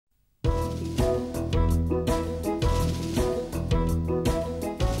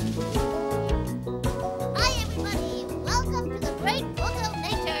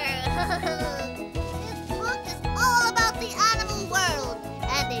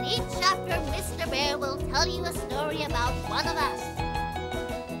Mr. Bear will tell you a story about one of us.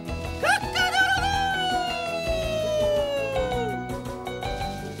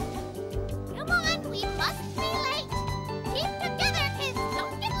 Come on, we must be late. Keep together, kids.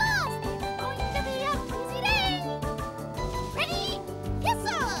 Don't get lost. It's going to be a crazy day. Ready?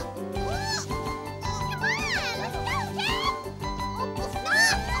 Whistle. Come on, let's go, Dad.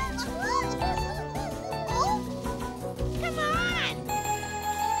 Stop. Come on.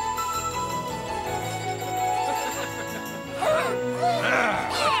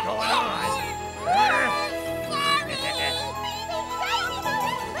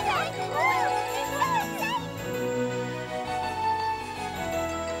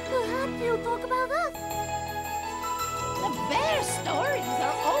 Talk about us. The bear stories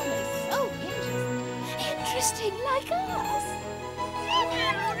are always so interesting like us.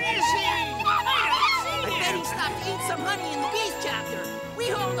 Where is he? I bet he stopped to eat some honey in the bees chapter.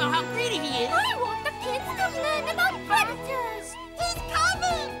 We all know how greedy he is. I want the kids to learn about predators. He's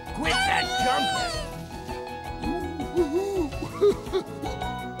coming. Quit that jumping.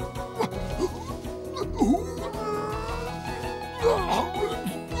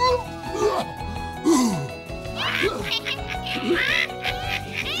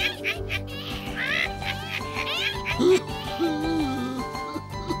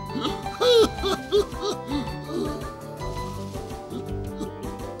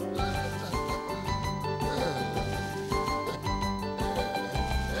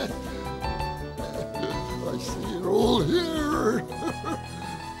 I see it all here.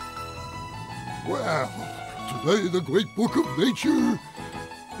 Well, today the great book of nature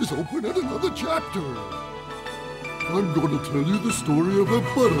is open at another chapter. I'm going to tell you the story of a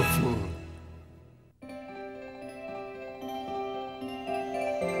butterfly.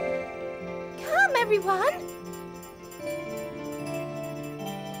 Come, everyone.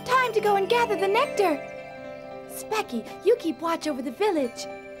 Time to go and gather the nectar. Specky, you keep watch over the village.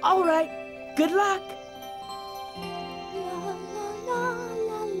 All right. Good luck. La la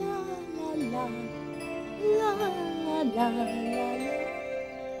la la la la la la la la.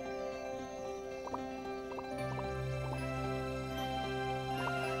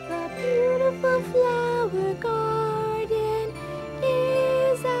 The beautiful flower garden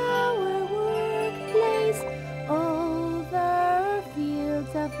is our workplace. Over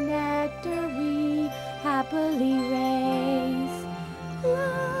fields of nectar we happily race. La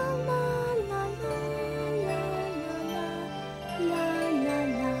la la la la la la la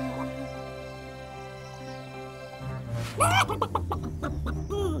la.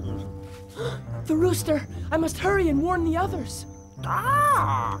 The rooster. I must hurry and warn the others.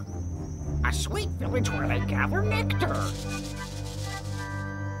 Ah! A sweet village where they gather nectar.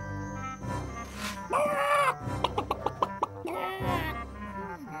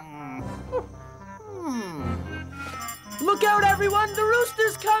 Look out, everyone! The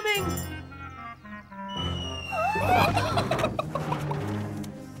rooster's coming!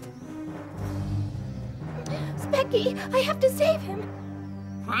 Specky, I have to save him.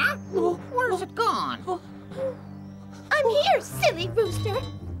 Huh? Where's it gone? I'm here, silly rooster.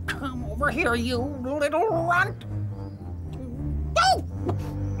 Come over here, you little runt. Oh!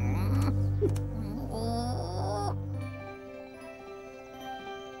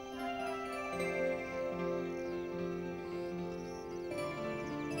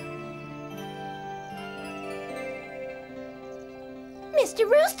 Mr.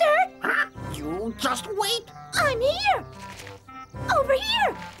 Rooster! Huh? You just wait. I'm here! Over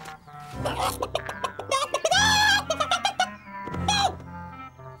here!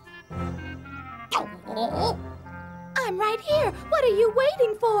 I'm right here. What are you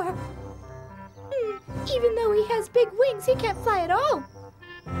waiting for? Even though he has big wings, he can't fly at all.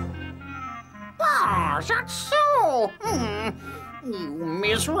 Ah, that's so. You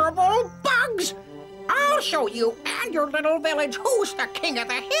miserable bugs. I'll show you and your little village who's the king of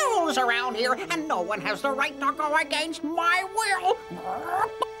the hills around here, and no one has the right to go against my will.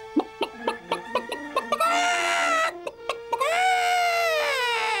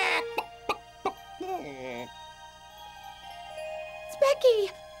 Specky!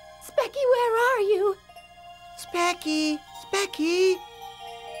 Specky, where are you? Specky! Specky!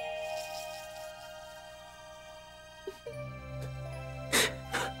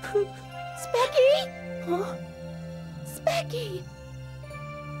 Specky? Huh? Specky!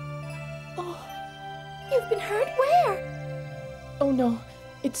 Oh, you've been hurt? Where? Oh no,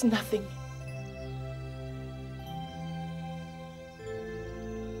 it's nothing.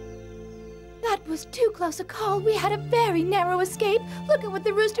 That was too close a call. We had a very narrow escape. Look at what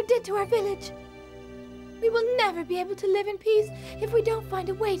the rooster did to our village. We will never be able to live in peace if we don't find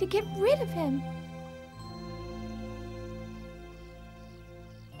a way to get rid of him.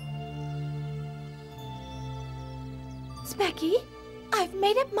 Specky, I've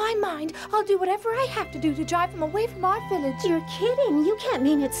made up my mind. I'll do whatever I have to do to drive him away from our village. You're kidding. You can't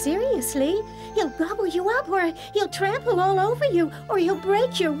mean it seriously. He'll gobble you up, or he'll trample all over you, or he'll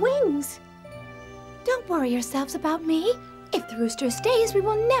break your wings. Don't worry yourselves about me. If the rooster stays, we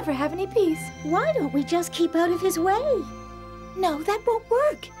will never have any peace. Why don't we just keep out of his way? No, that won't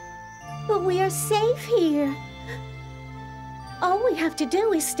work. But we are safe here. All we have to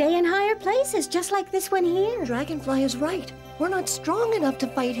do is stay in higher places, just like this one here. Dragonfly is right. We're not strong enough to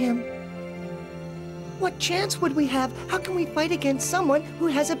fight him. What chance would we have? How can we fight against someone who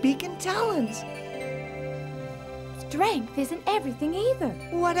has a beak and talons? Strength isn't everything either.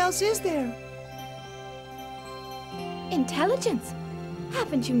 What else is there? Intelligence.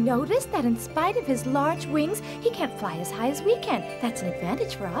 Haven't you noticed that in spite of his large wings, he can't fly as high as we can? That's an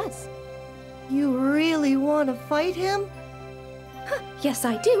advantage for us. You really want to fight him? Huh, yes,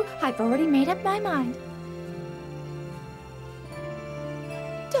 I do. I've already made up my mind.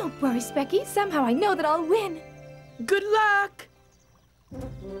 Don't worry, Specky. Somehow I know that I'll win. Good luck!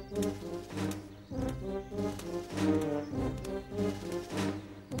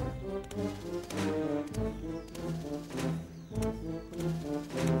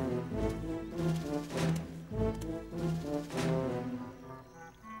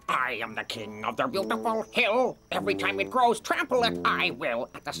 I am the king of their beautiful hill. Every time it grows, trample it I will.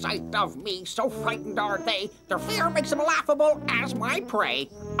 At the sight of me, so frightened are they. Their fear makes them laughable as my prey.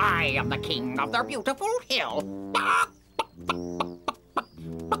 I am the king of their beautiful hill.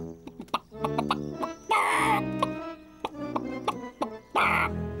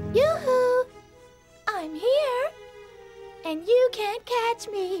 Yoo-hoo! I'm here, and you can't catch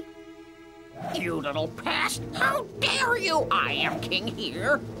me. You little pest! How dare you! I am king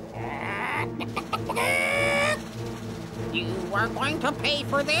here. You are going to pay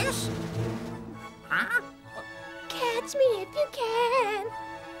for this? Huh? Catch me if you can.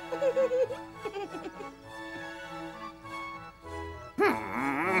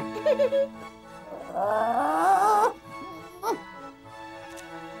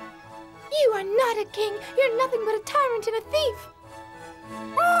 You are not a king. You're nothing but a tyrant and a thief.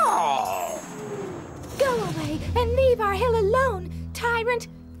 Oh! Go away and leave our hill alone, tyrant,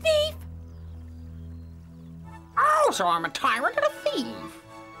 thief! Oh, so I'm a tyrant and a thief.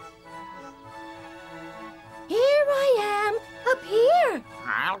 Here I am, up here.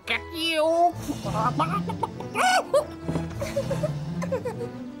 I'll get you.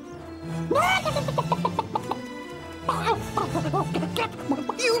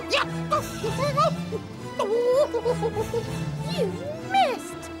 You You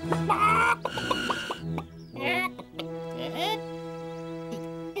missed.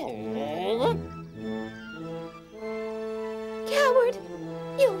 Coward,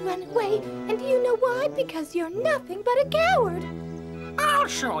 you'll run away, and do you know why? Because you're nothing but a coward. I'll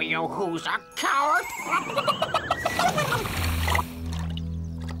show you who's a coward.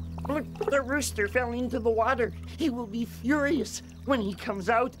 Look, the rooster fell into the water. He will be furious when he comes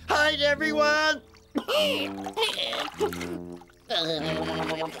out. Hide, everyone!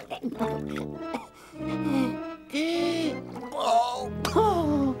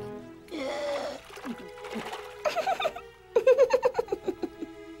 Oh.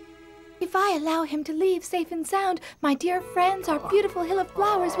 If I allow him to leave safe and sound, my dear friends, our beautiful hill of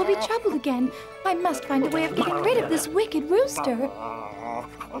flowers will be troubled again. I must find a way of getting rid of this wicked rooster.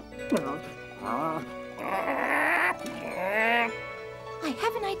 I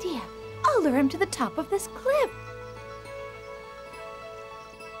have an idea. I'll lure him to the top of this cliff.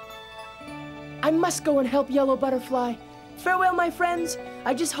 I must go and help Yellow Butterfly. Farewell, my friends.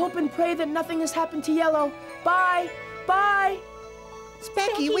 I just hope and pray that nothing has happened to Yellow. Bye! Bye!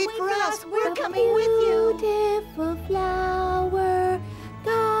 Specky, wait for us. We're coming with you. Beautiful flower,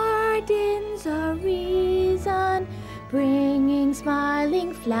 gardens are reason, bringing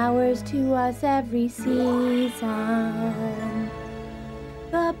smiling flowers to us every season.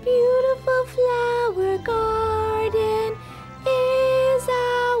 The beautiful flower garden is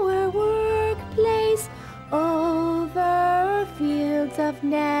our workplace. Over fields of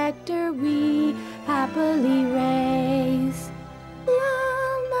nectar we happily race. La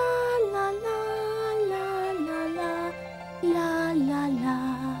la la la la la la la la la.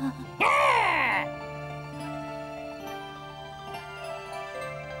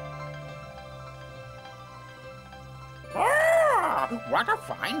 What a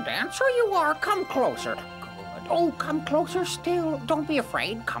fine dancer you are. Come closer. Good. Oh, come closer still. Don't be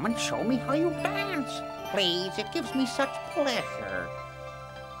afraid. Come and show me how you dance. please. It gives me such pleasure.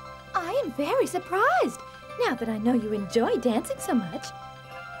 I am very surprised, now that I know you enjoy dancing so much.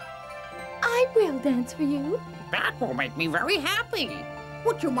 I will dance for you. That will make me very happy.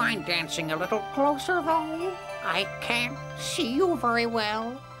 Would you mind dancing a little closer, though? I can't see you very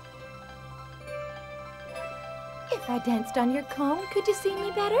well. If I danced on your cone, could you see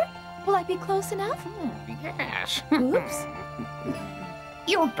me better? Will I be close enough? Yes. Oops.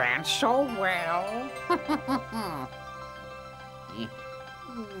 You dance so well.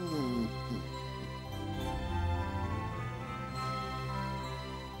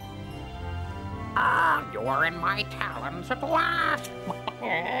 Ah, you are in my talons at last.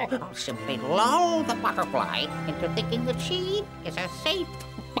 I'll simply lull the butterfly into thinking that she is as safe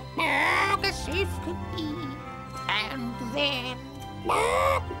could be.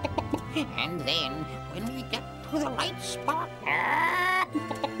 And then, when we get to the right spot,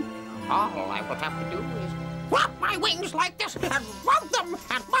 all I will have to do is flap my wings like this and rub them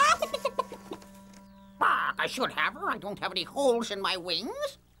and I should have her. I don't have any holes in my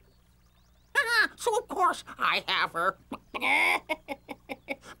wings. So of course I have her.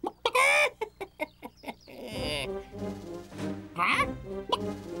 Huh?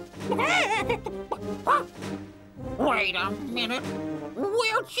 Wait a minute.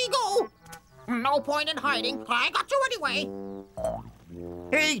 Where'd she go? No point in hiding. I got you anyway.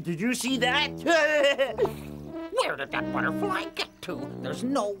 Hey, did you see that? Where did that butterfly get to? There's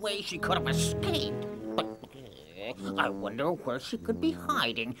no way she could have escaped. But I wonder where she could be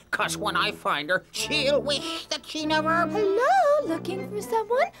hiding. 'Cause when I find her, she'll wish that she never... Hello, looking for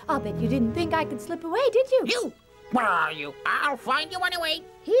someone? I'll bet you didn't think I could slip away, did you? You! Where are you? I'll find you anyway.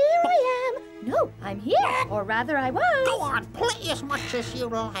 Here I am. No, I'm here. Or rather, I was. Go on, play as much as you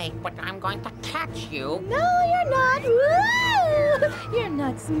like, but I'm going to catch you. No, you're not. Woo! You're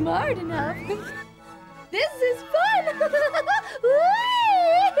not smart enough. This is fun.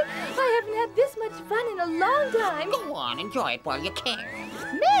 I haven't had this much fun in a long time. Go on, enjoy it while you can.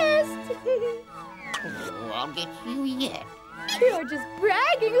 Missed. Oh, I'll get you yet. You're just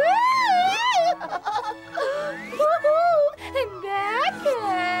bragging. And back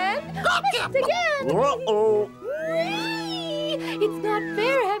and Gotcha. missed again. Uh-oh. It's not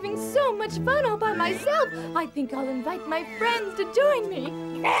fair having so much fun all by myself. I think I'll invite my friends to join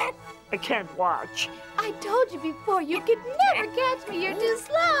me. I can't watch. I told you before, you could never catch me. You're too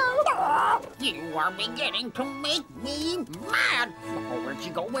slow. You are beginning to make me mad. Oh, where'd she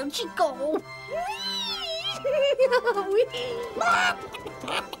go? Where'd she go?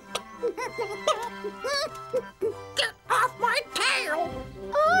 Get off my tail!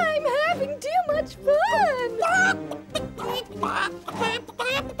 I'm having too much fun.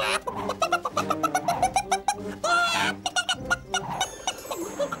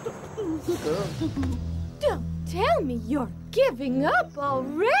 Don't tell me you're giving up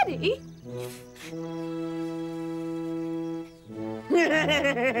already.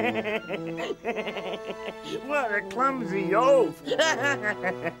 What a clumsy oaf!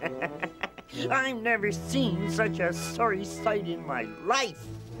 I've never seen such a sorry sight in my life.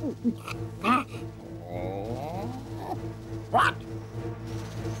 What?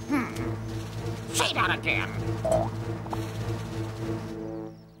 Say that again.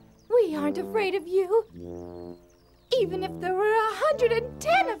 We aren't afraid of you. Even if there were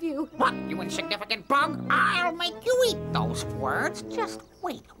 110 of you. What, you insignificant bug? I'll make you eat those words. Just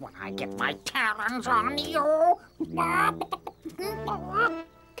wait when I get my talons on you.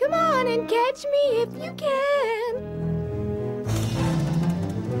 Come on and catch me if you can.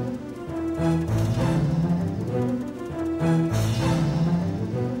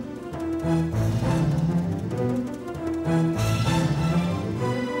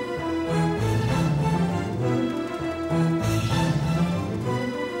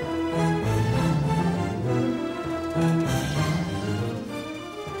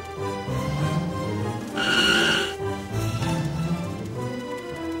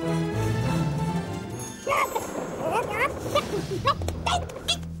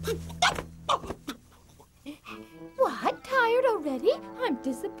 What? Tired already? I'm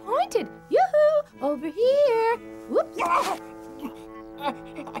disappointed. Yoo-hoo! Over here. Whoops.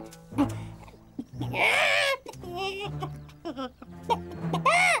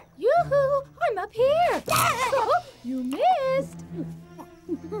 Yoo-hoo! I'm up here. Oh, you missed.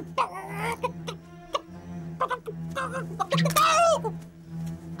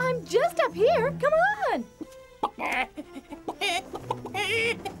 I'm just up here. Come on.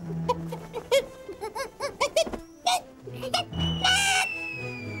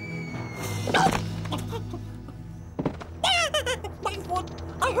 My foot!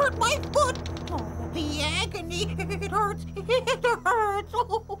 I hurt my foot! Oh, the hurts.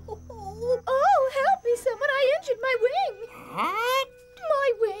 Oh, help me, someone. I injured my wing. Huh?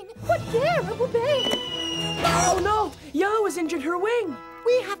 My wing. What terrible pain. Oh, no! Yellow has injured her wing.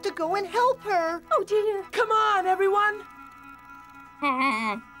 We have to go and help her. Oh, dear. Come on, everyone.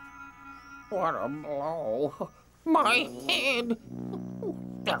 What a blow. My head.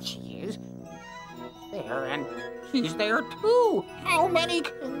 There she is. There, and he's there too. How many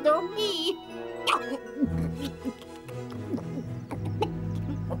can there be?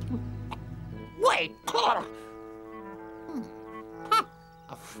 Wait. Huh,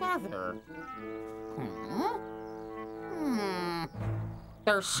 a feather.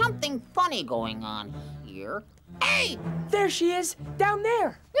 There's something funny going on here. Hey! There she is, down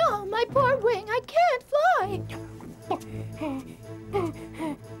there. Oh, my poor wing. I can't fly.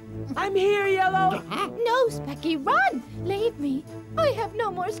 I'm here, Yellow. No, Specky, run. Leave me. I have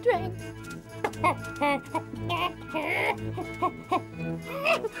no more strength.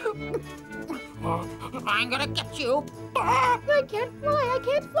 I'm gonna get you. I can't fly. I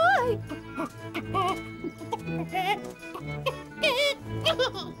can't fly.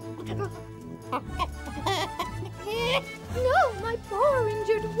 No, my poor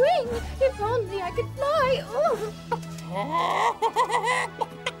injured wing. If only I could fly. Oh.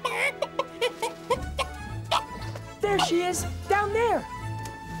 There she is, down there.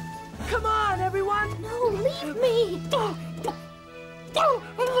 Come on, everyone. No, leave me.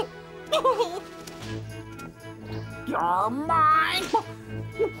 You're mine.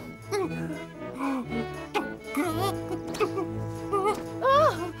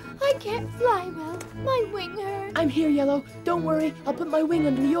 Oh, I can't fly well. My wing hurts. I'm here, Yellow. Don't worry, I'll put my wing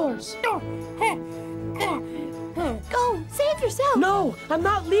under yours. Go, save yourself. No, I'm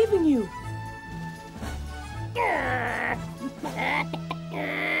not leaving you.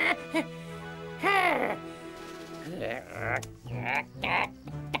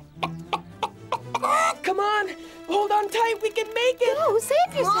 Come on, hold on tight, we can make it. Go,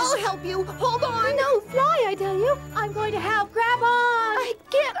 save yourself. I'll help you. Hold on. No, fly, I tell you. I'm going to help. Grab on. I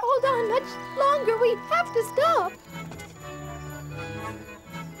can't hold on much longer. We have to stop.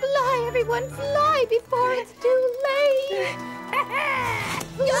 Fly, everyone, fly before it's too late.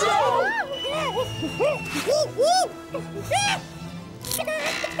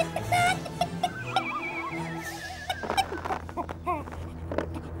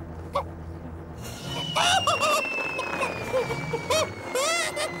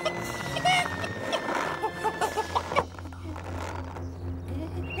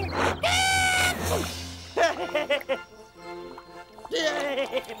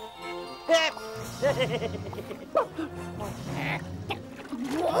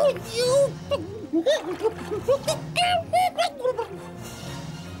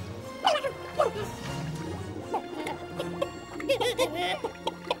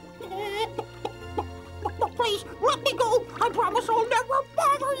 Please, let me go. I promise I'll never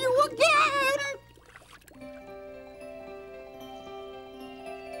bother you again.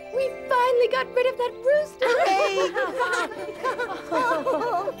 We finally got rid of that rooster.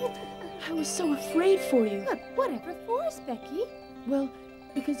 I was so afraid for you. But whatever for, Specky. Well,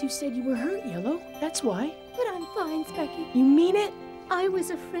 because you said you were hurt, Yellow. That's why. But I'm fine, Specky. You mean it? I was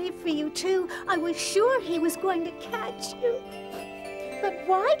afraid for you, too. I was sure he was going to catch you. But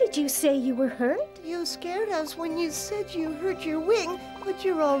why did you say you were hurt? You scared us when you said you hurt your wing, but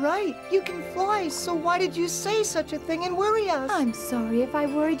you're all right. You can fly, so why did you say such a thing and worry us? I'm sorry if I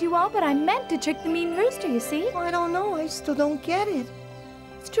worried you all, but I meant to trick the mean rooster, you see. I don't know. I still don't get it.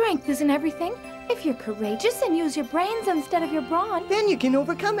 Strength isn't everything. If you're courageous and use your brains instead of your brawn. Then you can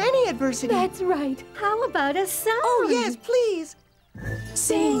overcome any adversity. That's right. How about a song? Oh, yes, please.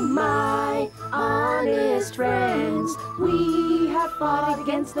 Sing, my honest friends, we have fought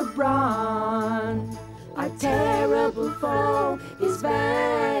against the brawn. Our terrible foe is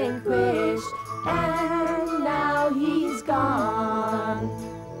vanquished, and now he's gone.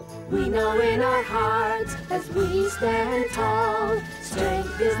 We know in our hearts as we stand tall,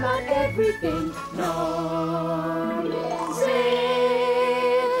 strength is not everything, nor is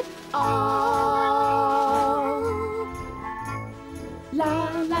it all. La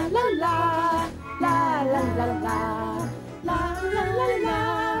la la la, la la la la, la la la la,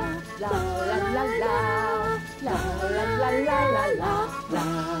 la la la la, la la la la la, la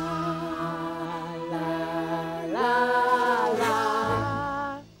la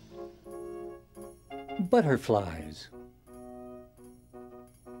la. Butterflies.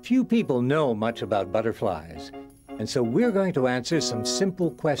 Few people know much about butterflies, and so we're going to answer some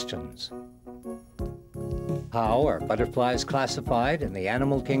simple questions. How are butterflies classified in the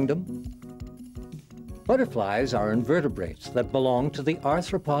animal kingdom? Butterflies are invertebrates that belong to the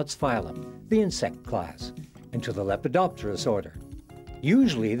arthropods phylum, the insect class, and to the Lepidopterus order.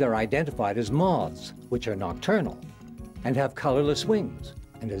 Usually they're identified as moths, which are nocturnal, and have colorless wings,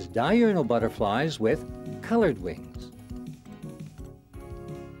 and as diurnal butterflies with colored wings.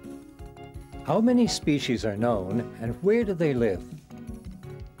 How many species are known, and where do they live?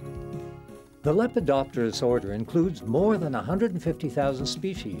 The Lepidopterus order includes more than 150,000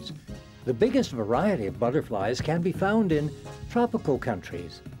 species. The biggest variety of butterflies can be found in tropical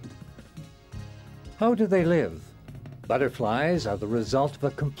countries. How do they live? Butterflies are the result of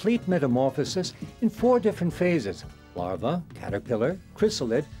a complete metamorphosis in 4 different phases: larva, caterpillar,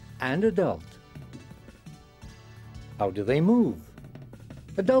 chrysalid, and adult. How do they move?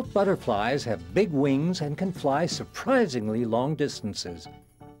 Adult butterflies have big wings and can fly surprisingly long distances.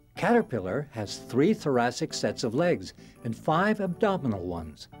 Caterpillar has 3 thoracic sets of legs and 5 abdominal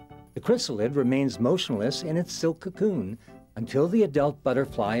ones. The chrysalid remains motionless in its silk cocoon until the adult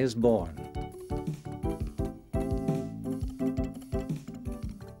butterfly is born.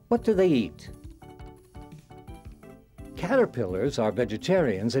 What do they eat? Caterpillars are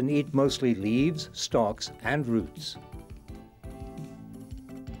vegetarians and eat mostly leaves, stalks, and roots.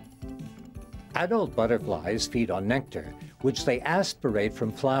 Adult butterflies feed on nectar, which they aspirate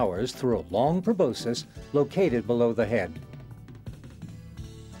from flowers through a long proboscis located below the head.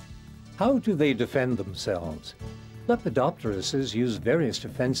 How do they defend themselves? Lepidopteruses use various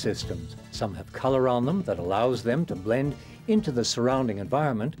defense systems. Some have color on them that allows them to blend into the surrounding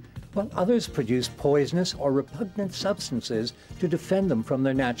environment, while others produce poisonous or repugnant substances to defend them from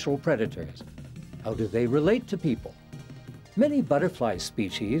their natural predators. How do they relate to people? Many butterfly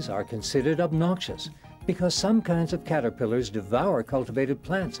species are considered obnoxious because some kinds of caterpillars devour cultivated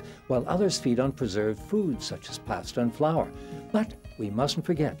plants, while others feed on preserved foods such as pasta and flour. But we mustn't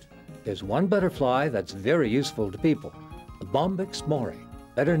forget, there's one butterfly that's very useful to people, the Bombyx mori,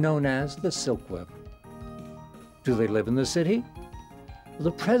 better known as the silkworm. Do they live in the city?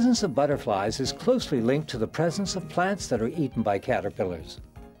 The presence of butterflies is closely linked to the presence of plants that are eaten by caterpillars.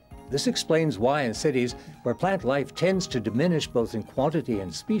 This explains why in cities where plant life tends to diminish both in quantity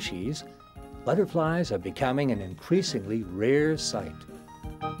and species, butterflies are becoming an increasingly rare sight.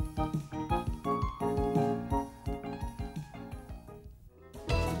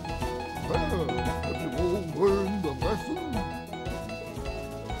 Well, have you all learned a lesson?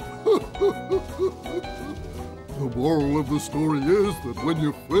 The moral of the story is that when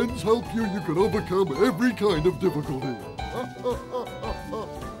your friends help you, you can overcome every kind of difficulty.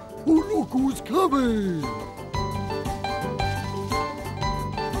 Oh, look who's coming!